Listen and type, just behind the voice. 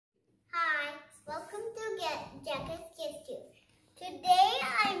Jagath Kids Tube. Today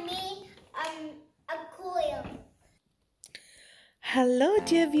I made a coil. Hello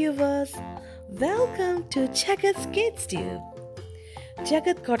dear viewers, welcome to Jagath's Kids Tube.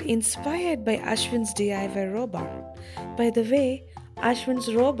 Jagath got inspired by Ashwin's DIY robot. By the way,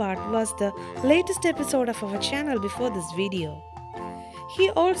 Ashwin's robot was the latest episode of our channel before this video.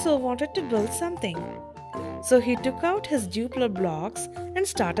 He also wanted to build something. So he took out his Duplo blocks and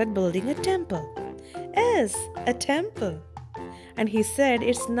started building a temple. Yes, a temple. And he said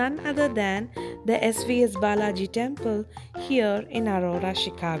it's none other than the SVS Balaji Temple here in Aurora,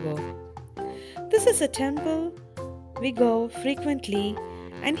 Chicago. This is a temple we go frequently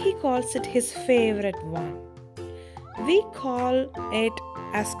and he calls it his favorite one. We call it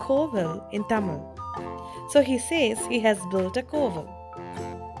as Kovil in Tamil. So he says he has built a Kovil.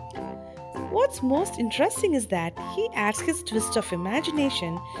 What's most interesting is that he adds his twist of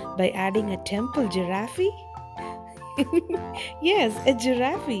imagination by adding a temple giraffe. Yes, a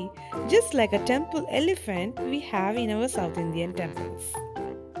giraffe, just like a temple elephant we have in our South Indian temples.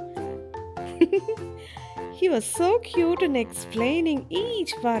 He was so cute in explaining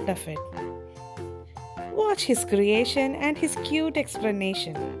each part of it. Watch his creation and his cute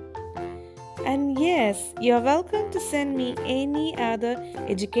explanation. And yes, you are welcome to send me any other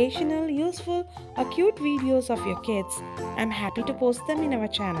educational, useful or cute videos of your kids. I'm happy to post them in our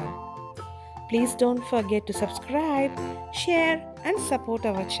channel. Please don't forget to subscribe, share and support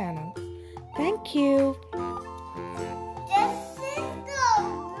our channel. Thank you. This is the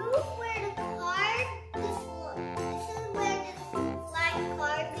roof where the car, this is where the flying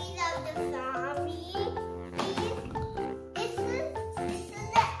car beat out the zombie. This is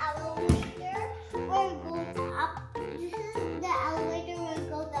the elevator where it goes up. This is the elevator where it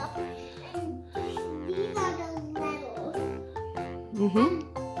goes up. And these are the levels. Mm-hmm.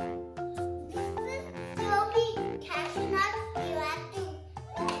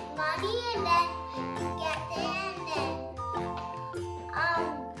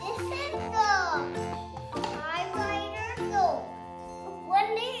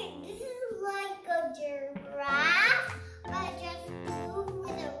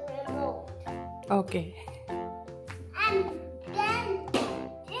 Okay. And then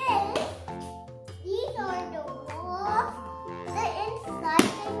these are the walls. The inside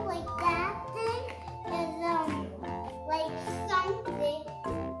thing, like that thing, is like something.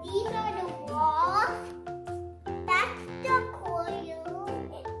 These are the walls. That's the coil.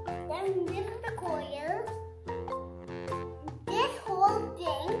 Then this is the coil. This whole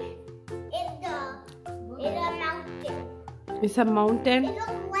thing is a mountain. It's a mountain? It's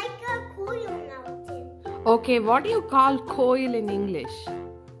like a coil mountain. Okay, what do you call coil in English?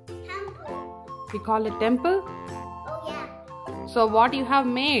 Temple. We call it temple? Oh yeah. So what you have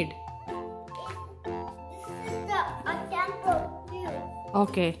made? This is a temple too.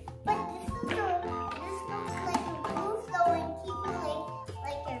 Okay. But this looks like a roof, so it keeps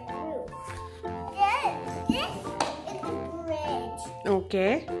like a roof. This is the bridge.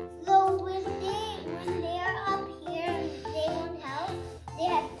 Okay. So when they're up here and they want help, they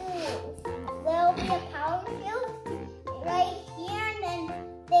have to. There'll be a power field right here, and then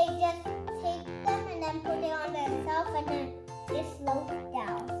they just take them and then put it on themselves, and then they slope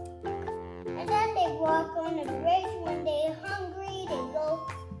down. And then they walk on the bridge. When they're hungry, they go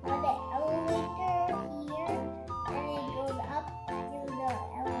on the elevator here, and it goes up to the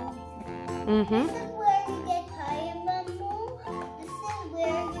elevator. Mm-hmm. This is where you get Thai bamboo. This is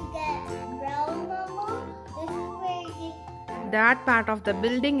where you get brown bamboo. This is where you get. That part of the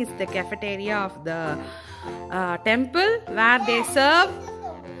building is the cafeteria of the temple where they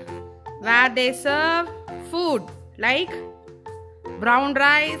serve food like brown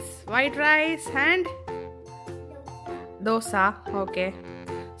rice, white rice and dosa. Okay.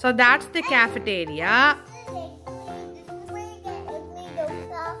 So that's the cafeteria. This is where you get ugly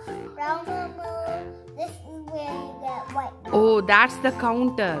dosa, brown bamboo. This is where you get white. Oh, that's the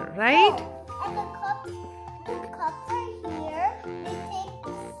counter, right? And the cups are here. They take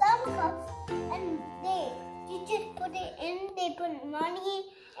some cups and you just put it in. They put money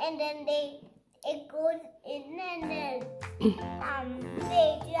and then it goes in, and then they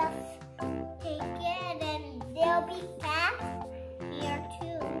just take it, and then there'll be caps here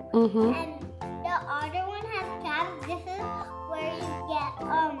too. Mm-hmm. And the other one has caps. This is where you get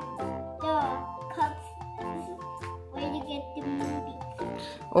the cups. This is where you get the movies.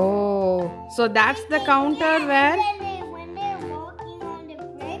 Oh, so that's the counter where. When they're walking on the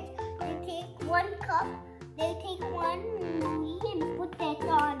bridge, they take one cup, they take one movie and put it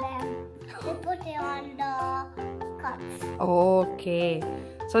on them. They put it on the cups. Okay.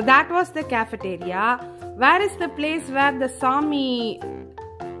 So that was the cafeteria Where is the place where the Swami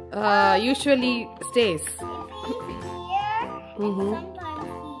usually stays? If he's here, and sometimes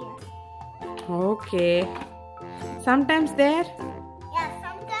here. Okay. Sometimes there? Yeah,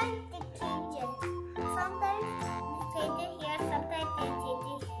 sometimes it changes. Sometimes they change it here, sometimes they change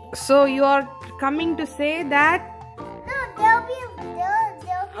it here. So you are coming to say that? No, there'll be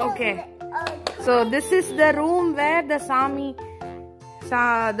Okay. So this is the room where the Swami,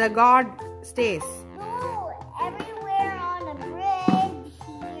 the God stays. No, everywhere on a bridge,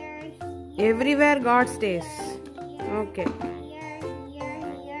 here. Everywhere God stays. Here, Okay. here,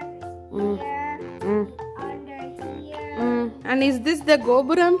 Mm. here, Mm. under here. And is this the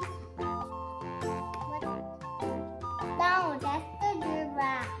Gopuram? No, that's the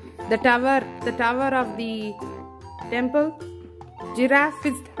giraffe. The tower of the temple? Giraffe?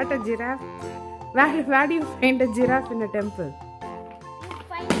 Is that a giraffe? Where do you find a giraffe in a temple?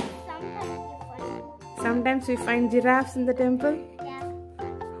 Sometimes we find giraffes in the temple? Yeah.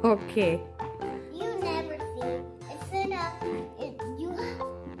 Okay. You never see. It's in a.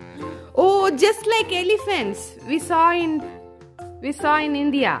 Oh, just like elephants we saw in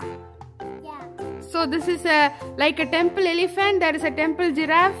India. Yeah. So this is like a temple elephant. There is a temple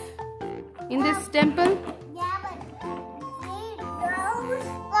giraffe in this temple. Yeah, but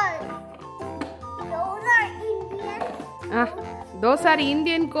those are Indian. Those are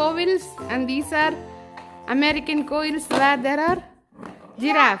Indian Kovils, and these are American Kovils where there are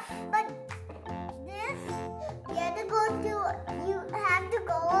giraffe. But this, you have to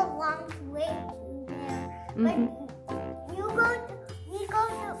go a long way there. But we go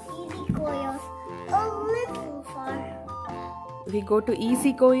to easy coils a little far. We go to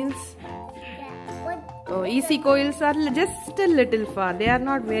easy coils. Yeah. Oh, easy coils are just a little far. They are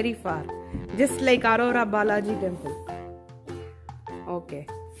not very far. Just like Aurora Balaji Temple. Okay.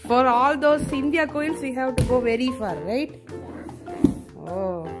 For all those India coils, we have to go very far, right?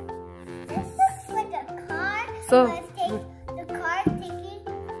 Oh. This looks like a car. So, the car taking.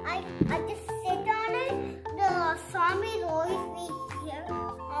 I just sit on it. The Swami will always be here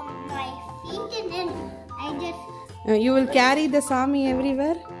on my feet, and then I just. you will carry the Swami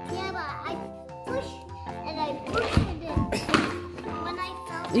everywhere? Yeah, but I push and I push and then when I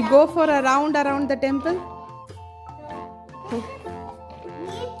fell You down, go for a round around the temple?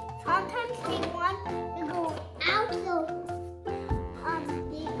 sometimes they want to go out, so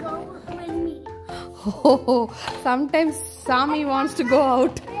they go with me. Oh, sometimes Swami wants to go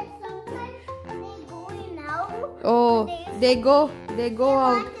out. And sometimes they going out. Oh, they go out.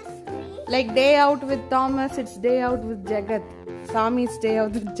 Want to sleep. Like day out with Thomas, it's day out with Jagath. Swami's day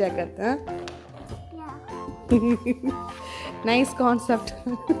out with Jagath, huh? Yeah. Nice concept,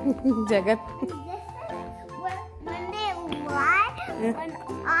 Jagath. This is when they lie. When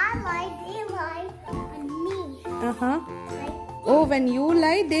I lie, they lie on me. Like, Oh, when you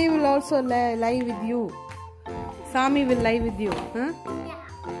lie, they will also lie with you. Swami will lie with you, huh?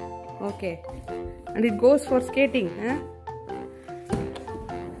 yeah. Okay. And it goes for skating, huh?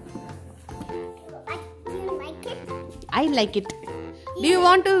 Do you like it? I like it. Do you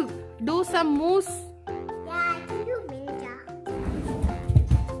want to do some moves?